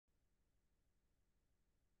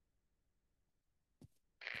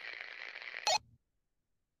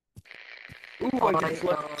Ooh, I just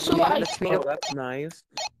So let's meet up. that's nice.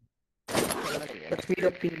 Let's meet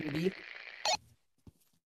up in B.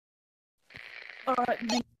 Alright,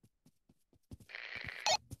 B.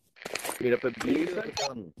 Meet up at B.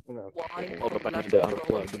 Y. Hold up, I left need to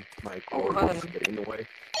controller. unplug my Oh, cord. hi. It's getting in the way.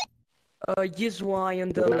 Use Y on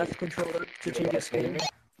the left controller to change the screen.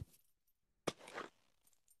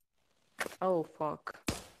 Oh, fuck.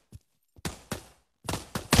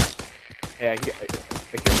 Hey, I hear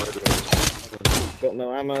murder. Got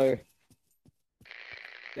no ammo.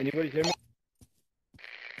 Anybody hear me?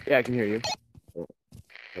 Yeah, I can hear you.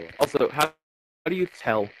 Also, how do you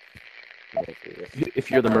tell if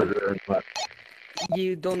you're the murderer or not?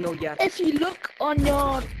 You don't know yet. If you look on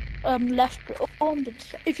your left arm,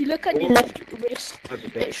 if you look at your left wrist,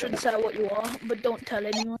 it should say what you are, but don't tell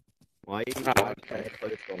anyone. Why? Ah,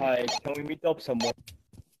 Hi, can we meet up somewhere?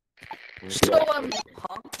 So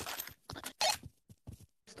Huh?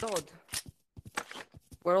 Todd.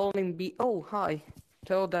 We're all in B. Oh, hi.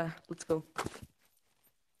 Todd, let's go.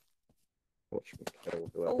 Watch me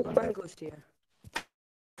kill Oh, whoever that is. Mango's here.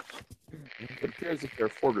 It appears if there are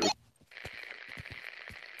 4 groups.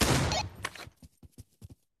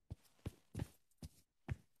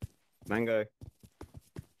 Mango.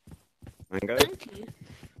 Mango. thank you.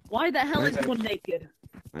 Why the hell is one naked?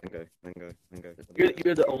 Mango. Mango. Mango.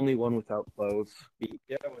 You're the only one without clothes.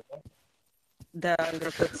 Yeah, what's up?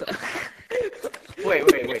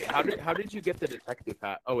 Wait. How did you get the detective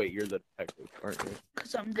hat? Oh wait, you're the detective, aren't you?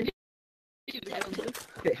 Because I'm the detective.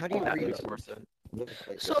 Okay, how do you That read makes it? more sense.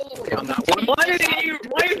 So, Okay, I'm not one. Why have you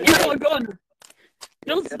got a gun?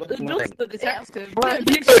 Just the detective.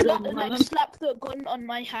 like, slap the gun on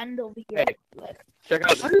my hand over here. Hey. Like, Check out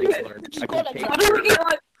this thing, Lauren. I can take. How do we get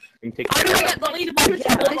like? I can take. How do we get the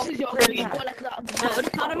leaderboard? this is your hand. Go like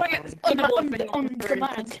that. How do I get On leaderboard? the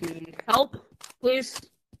mag. Help, please.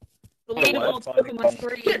 The Hello, leaderboard's I'm up on my fine.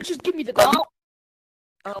 screen. Yeah, just give me the gun. Help.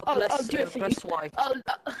 I'll do it for you. press Y.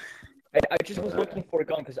 I just was looking for a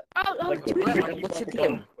gun because I'll like do where it. do you What's point your the deal?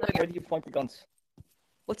 gun? Where do you point the guns?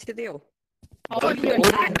 What's the deal? I'll do it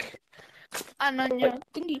back. And then your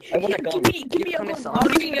thingy. I want a gun. Give me a gun. How How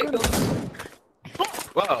do we get guns?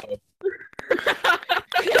 Wow.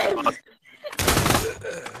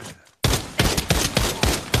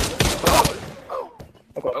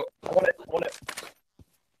 Okay. I want it. I want it.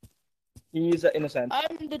 He's innocent.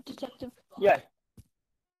 I'm the detective. Yeah.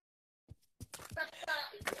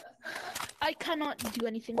 I cannot do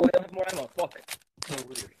anything. Oh, I don't have more ammo. Fuck. So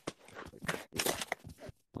weird.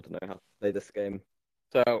 I don't know how to play this game.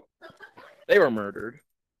 So they were murdered.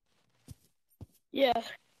 Yeah.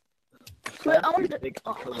 Wait, I want to. Big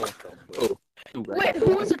kill myself. Oh. Wait,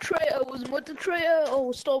 who was the traitor? Was Mud the traitor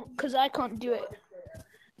or Storm? Because I can't do it.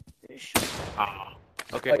 Ah.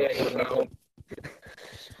 Okay. Oh, yeah.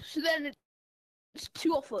 So then it's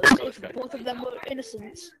 2 of us if both of them were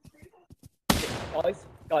innocents.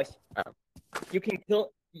 Guys. Oh. You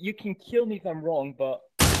can kill me if I'm wrong, but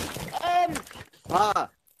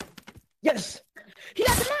yes. He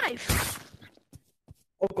has a knife.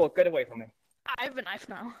 Oh god, get away from me. I have a knife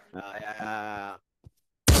now.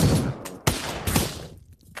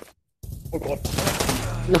 Oh god.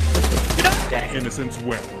 Innocence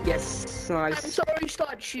win. Yes, I'm nice. sorry,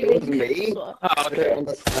 start shooting. me? but- Oh, okay.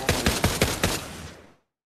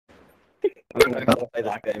 I don't know how to play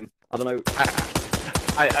that game. I don't know.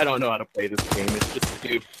 I don't know how to play this game. It's just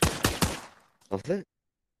stupid. That's it.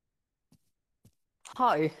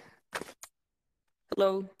 Hi.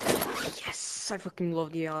 Hello. Yes, I fucking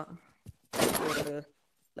love the art.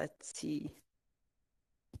 Let's see.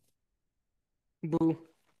 Boo.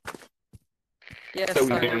 Yes, So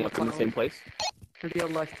we I didn't am look in the same place. real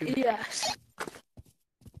life too. Yes.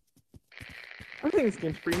 I think this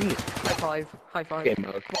game's pretty neat. High five. High five. Game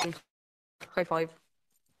mode. Come on. High five.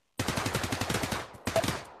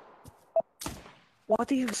 Why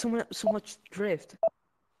do you have so much drift?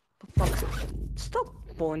 For fuck's sake. Stop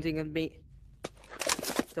pointing at me.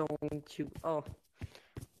 Don't you? Oh.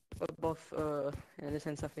 Above, in a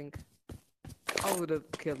sense, I think. I would have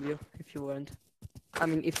killed you if you weren't. I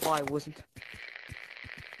mean, if I wasn't.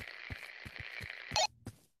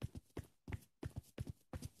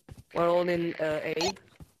 We're all in A.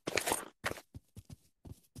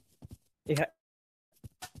 Yeah.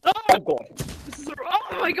 Oh, Oh god. this is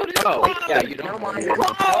oh my god! It's Oh, clown. yeah, you Never don't. mind. Never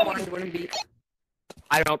mind. We're in B.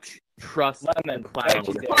 I don't trust Lemon. clowns.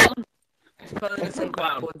 Clown. First and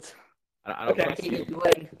Clown. backwards. I don't Okay. trust you.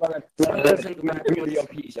 Wayne. Lemon, really on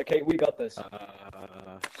peace. Okay, we got this.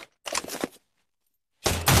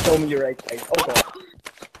 Show me your AK. Oh god.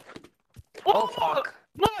 Oh fuck.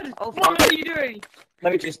 Mud! Oh, What are you doing?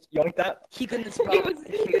 Let me just yoink that. He couldn't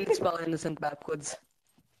spell innocent backwards.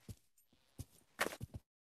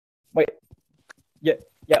 Wait. Yeah,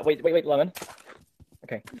 wait, Lemon.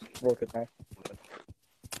 Okay, we're all good now.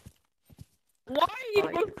 Why are you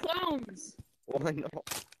both clowns? Why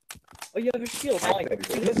not? Oh, you have a shield. Fine.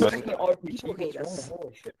 This is fucking RPG. Okay, What's wrong? yes.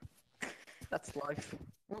 Holy shit. That's life.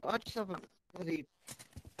 Well, I just have a bloody...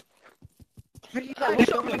 I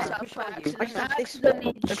shot myself by accident. I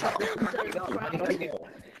accidentally shot the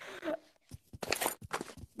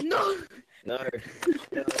No! No.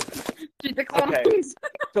 Dude, the clowns. Okay.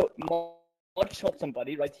 So, Mod shot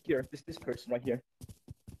somebody right here. This person right here.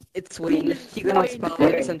 It's Wayne. He couldn't spell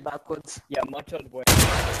innocent backwards. Yeah, Mod shot Wayne.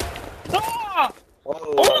 Ah! Whoa,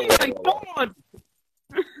 Oh my god!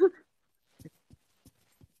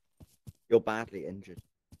 You're badly injured.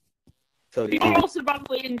 So You're also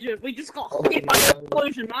badly injured. We just got hit by an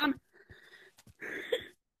explosion, man.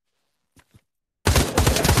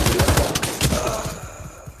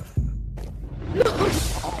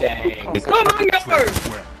 Dang. Come on, go!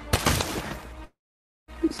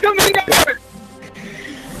 Come on, go!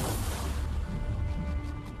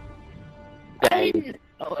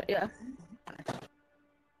 Oh, yeah.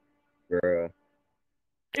 Bruh.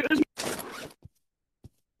 It was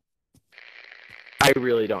I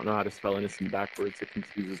really don't know how to spell innocent backwards. It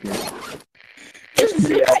confuses me. Just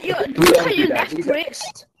look at your, look at your left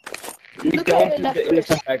wrist. We Look don't at do your the left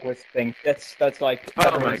innocent backwards thing. That's like...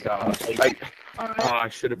 Oh my god. Alright. I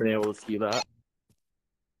should have been able to see that.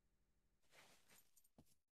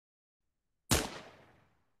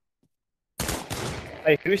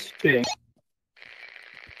 Hey, who's shooting?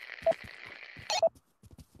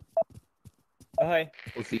 Oh, hi.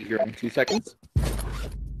 We'll see here in 2 seconds.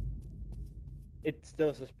 It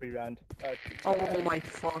still says pre-round. Oh my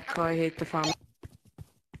fuck, I hate the family.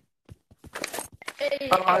 Hey,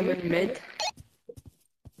 I'm in mid.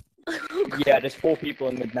 Yeah, there's 4 people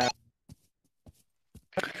in mid now.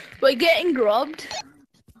 We're getting robbed.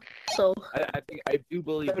 So, I do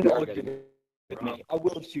believe Don't you are argue getting... with me. I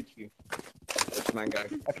will shoot you. Mango.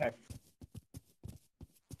 Okay.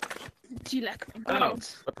 do you like my Oh,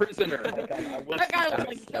 guns? a prisoner. I will that guy shoot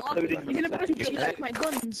was you. like, Uploading you're gonna you. put Do you like my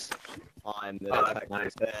guns? I'm the Oh, that's detective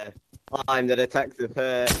nice. here. I'm the detective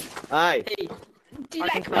here. Hey! Hey, Do you I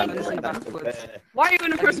like think my I'm guns? innocent Detective backwards. here. why are you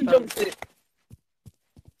in a person jumps it?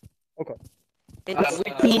 We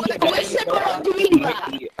said we're not doing that.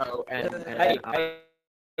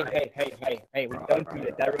 Hey, we don't do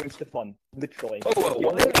it. That ruins the fun. Literally. Oh, You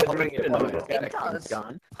only do it. It does.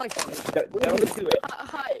 Gun. High five. Don't do it.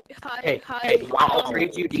 Hey, I'll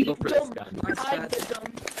trade you Deagle for this gun. Nice Hi, chat. the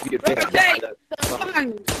dumb. You get Hey!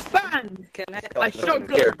 Bang! Bang! Can I shot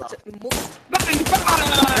Here. good. Bang!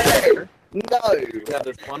 Bang! No! Yeah,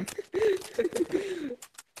 there's one.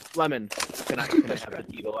 Lemon, can I have the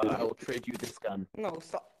Deagle? I will trade you this gun. No,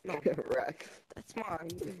 stop. No, Wreck. that's mine.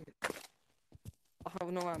 I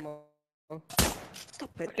have no ammo.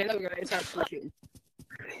 Stop it. Okay, there we go. It's actually shooting.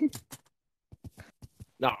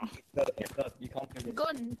 No. No, you can't do this.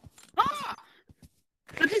 Gun. Ah!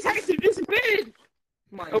 The detective disappeared!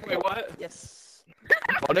 Mine. Oh, wait, what? Yes.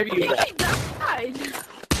 Whatever you He got. died.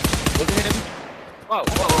 Was it him? Whoa,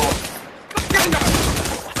 whoa.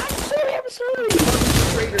 I'm sorry.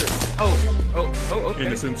 Traitor. Oh, okay.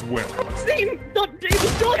 Innocence well. Steve! No, it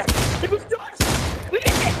was dust! It was dust! We did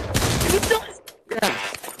it! It was dust!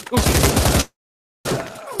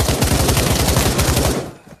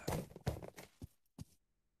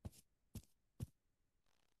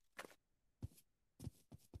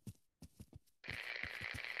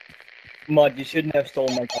 Mud, you shouldn't have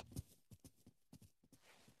stolen my gun.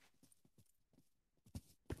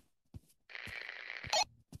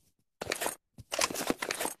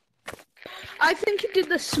 I think he did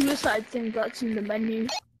the suicide thing that's in the menu.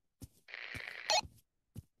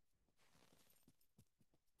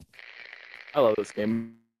 I love this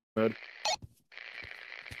game mode.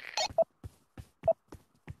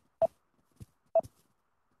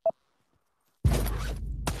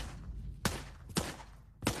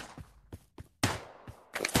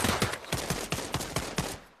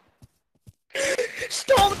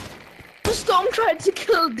 Storm tried to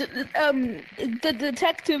kill the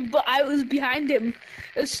detective, but I was behind him.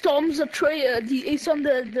 Storm's a traitor. He's on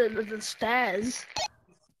the stairs.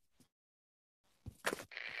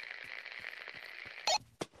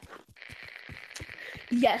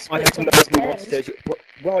 Yes, I but have it's to on know the who wants stairs. to.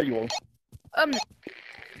 Where are you all?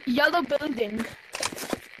 Yellow building.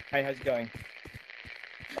 Hey, how's it going?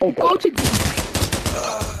 Oh Go god. to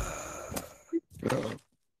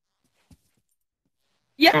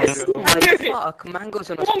Yes! Oh I my did it! fuck,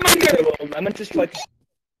 Mango's on a Come on, Mango! Lemon just tried to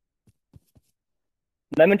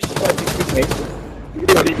Lemon just tried to shoot me.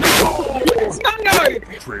 It's Mango!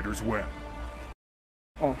 Traitors win.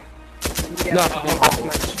 Oh. Yeah, No.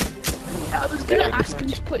 I was gonna ask him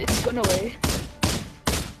to put his gun away.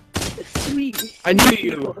 3. I knew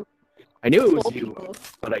you. I knew it was 4 you, people.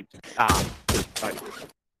 but I Right.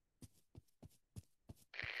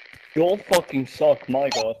 You all fucking suck, my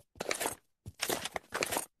god.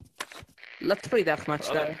 Let's play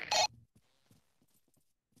deathmatch then.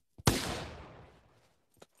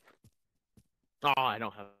 Oh, I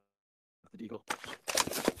don't have the eagle.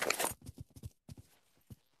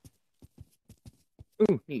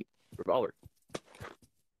 Ooh, neat. Revolver.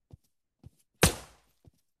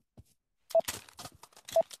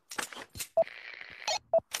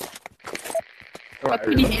 Alright,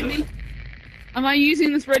 Can you hear me? Am I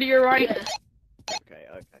using this radio right? Okay,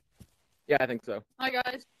 okay. yeah, I think so. Hi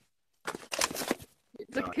guys.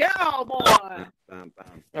 It's a Nice. cowboy! Bam,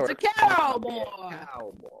 bam. It's a cowboy!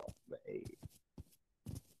 Cowboy, mate.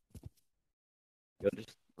 You're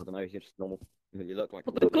just, I don't know, you're just normal. You look like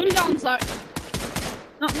Put the gun down, Zach.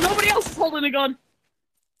 No, nobody else is holding a gun.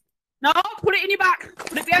 No, put it in your back.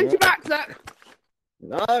 Put it behind your back, Zach.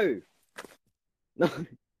 No! No!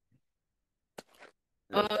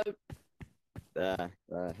 There,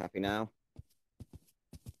 happy now?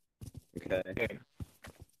 Okay. Okay.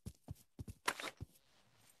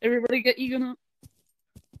 Everybody get your gun up.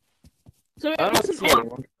 So it I don't wasn't see on.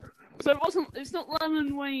 anyone. So it wasn't. It's not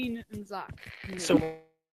Lemon, Wayne, and Zach. So,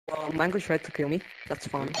 Mango tried to kill me. That's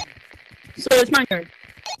fine. So it's Mango.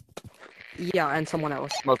 Yeah, and someone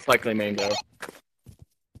else. Most likely Mango.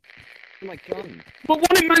 Oh my gun. But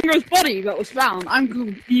one in Mango's body that was found. I'm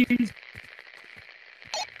confused.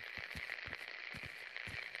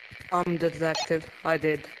 I'm the detective. I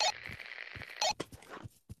did.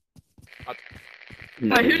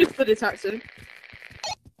 Wait, who is the detective?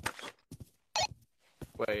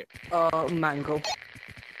 Wait. Mango.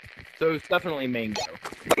 So it's definitely Mango.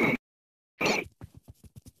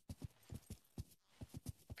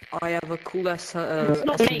 I have a cool ass It's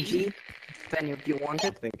not me. SMG. If any of you want I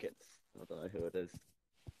it. think it's, I don't know who it is.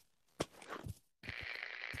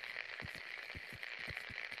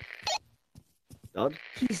 Dud?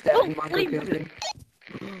 He's dead. Oh, Mango leave killed it. him.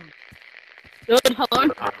 Good,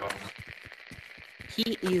 hello.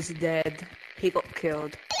 He is dead. He got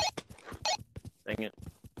killed. Dang it.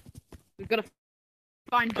 We've got to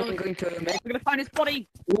find I'm Doug. going to make We're gonna find his body.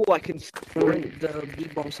 Oh, I can sprint. the B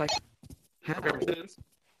bomb site. How? There it is.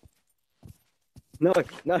 No,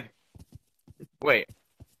 no. Wait.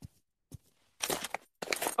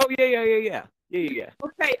 Oh, yeah.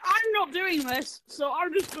 Okay, I'm not doing this, so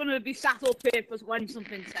I'm just gonna be sat up here for when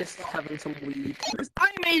something Just sets off. having some weed. Because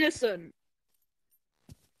I'm innocent.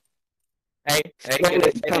 Hey, Well, get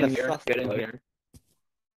it's in kinda here. sus, Get in though. here.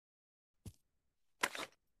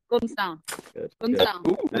 Guns down. Good. Guns good. down.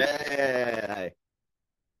 Ooh, Hey.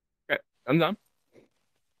 I'm done.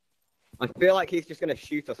 I feel like he's just gonna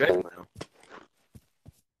shoot us all now.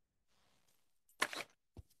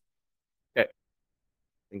 Okay.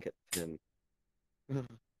 I think it's him.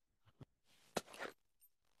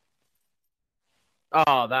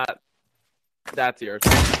 Oh, that's yours.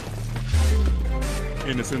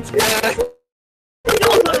 Innocence Yes!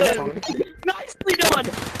 Fine. Nicely done!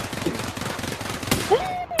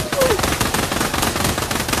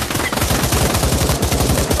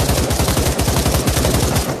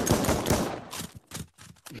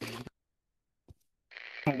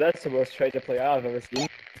 That's the worst traitor player I've ever seen.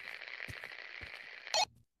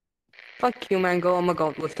 Fuck you, Mango. I'm a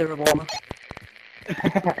god with the revolver.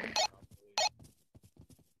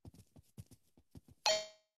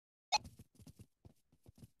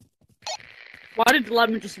 Why did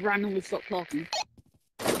Lemon just randomly stop talking?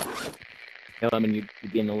 Yeah, I mean, you'd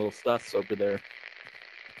be in a little sus over there.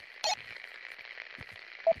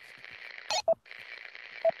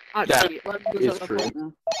 Actually, Lemon is does have a true. point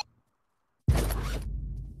now.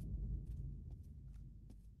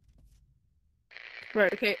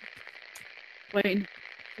 Right, okay. Wayne.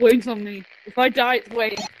 Wayne's on me. If I die, it's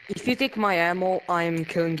Wayne. If you take my ammo, I'm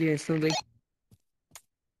killing you instantly.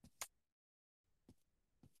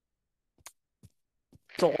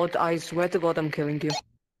 Todd, I swear to God, I'm killing you.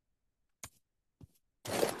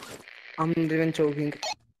 I'm not even joking.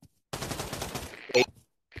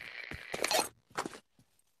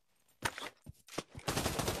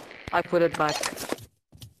 I put it back.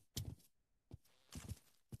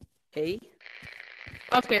 Hey?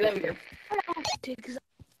 Okay, there we go.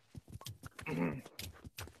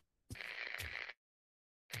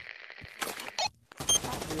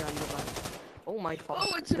 Oh my fuck.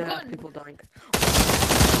 Oh, it's a There are gun. people dying.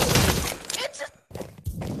 It's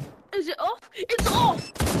a... Is it off? It's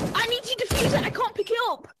off! I need to defuse it! I can't pick it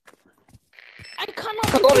up! I cannot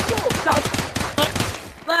pick it up!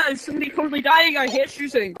 There's somebody currently dying. I hear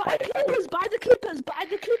shooting. Buy the clippers! Buy the clippers! Buy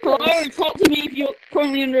the Hello, clippers! talk to me if you're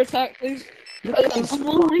currently under attack, please. Buy the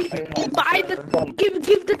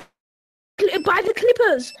buy the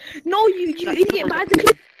clippers! No, you idiot! Buy the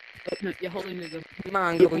clippers! No, you're holding me though.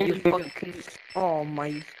 Mango, you fucking. Oh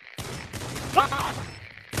my.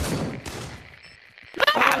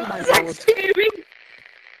 Oh my god.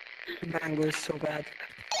 Mango is so bad.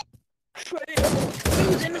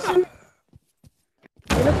 Who's innocent?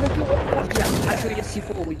 Actually, yes,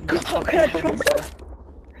 C4 with you fucking.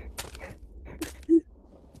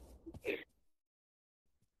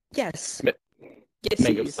 Yes. Yes,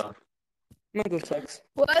 Mango he is. stuff. Mango sucks.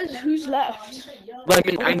 Who's left?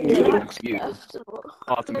 Lemon, I knew it was you.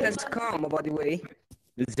 Awesome. That's karma, by the way.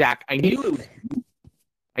 Zach, I knew it was you.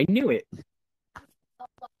 I knew it.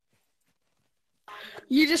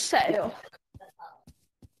 You just set it up.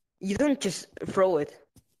 You don't just throw it,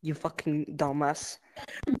 you fucking dumbass.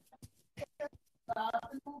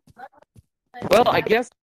 Well, I guess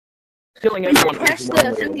killing You everyone press is one way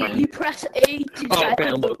of the running. you press A to Oh set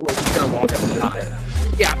man, look, he's gonna walk up and die.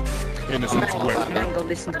 Yeah. Innocence Mango, win. Mango,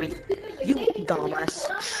 listen to me. You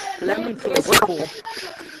dumbass. Lemon throws cool.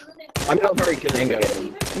 I'm not very good. Mango.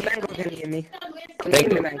 Mango can hear me. Can you hear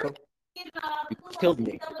me, Mango? You killed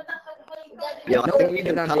me. Yeah, I No, think you you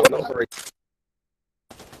can don't. tell I'm not very.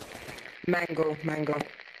 Mango, Mango.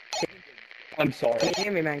 I'm sorry. Can you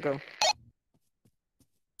hear me, Mango?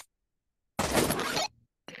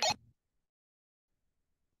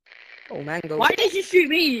 Oh, Mango. Why did you shoot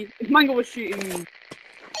me? If Mango was shooting me.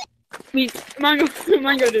 I mean, Mango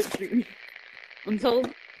didn't shoot me. Until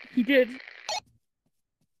he did.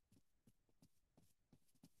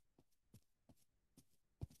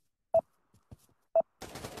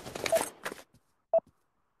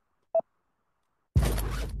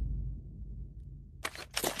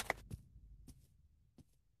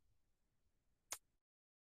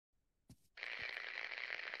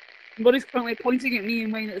 But he's currently pointing at me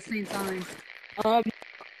and Wayne at the same time.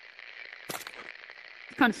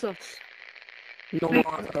 Kind of sucks. No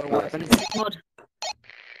more weapons. Mud.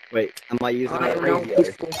 Wait, am I using I a don't know. radio?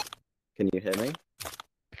 Peaceful. Can you hear me?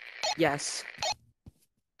 Yes.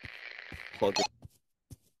 Hold it.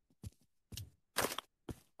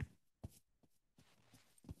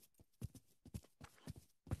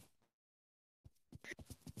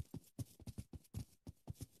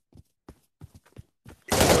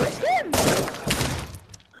 It's him!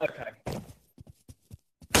 Okay.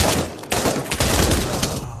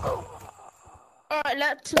 Alright,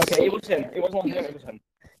 let's Okay, see. it was him. It wasn't him, it was him.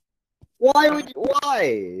 Why would you?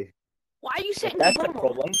 Why? Why are you setting That's the the bomb up?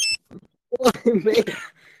 problem. Why me?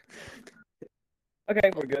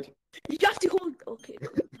 Okay, we're good. You have to hold. Okay.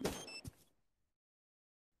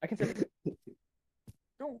 I can say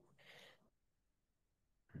No.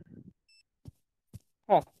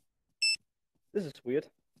 this is weird.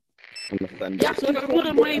 I'm offended. Yeah, So Good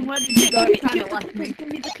and Wayne, where did you go? You kind of left me. Give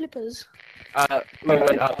me the clippers. We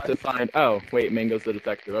went up to find. Oh, wait, Mango's the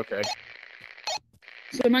detective. Okay.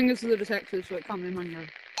 So Mango's the detective, so it can't be Mango.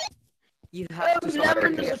 You have to Lemon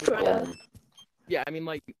start is a traitor. Yeah, I mean,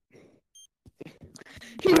 like,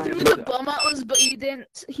 He threw the bomb at us, but he didn't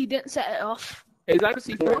set it off. is that a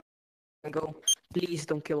C4? Mango. Please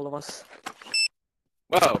don't kill all of us.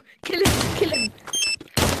 Whoa. Kill him! Kill him!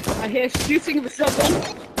 I hear shooting of a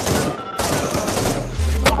shotgun.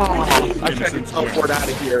 I tried to teleport out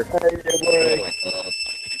of here.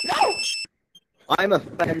 No! I'm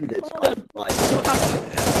offended. Like,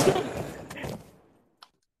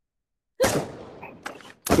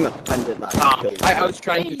 I'm offended that I killed I was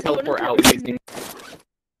trying to teleport out. Using...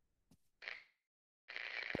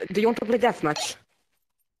 Do you want to play deathmatch?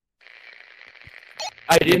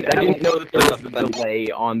 I didn't know that there was a delay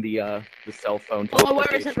on the cell phone. Oh,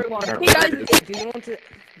 where is everyone? teleportation. Hey guys,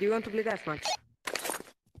 Do you want to play deathmatch?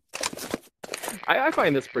 I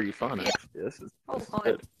find this pretty fun, actually. This is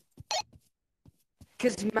good.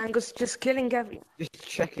 Because Mango's just killing everyone. Just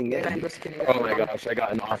checking in. Mango's killing Oh my everyone. gosh, I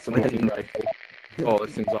got an awesome looking rifle. Oh,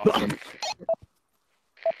 this thing's awesome.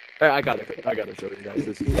 I gotta show you guys.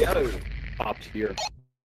 This is Yo. popped here.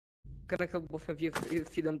 Gonna kill both of you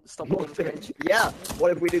if you don't stop What playing French. Yeah,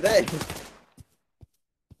 what if we do this?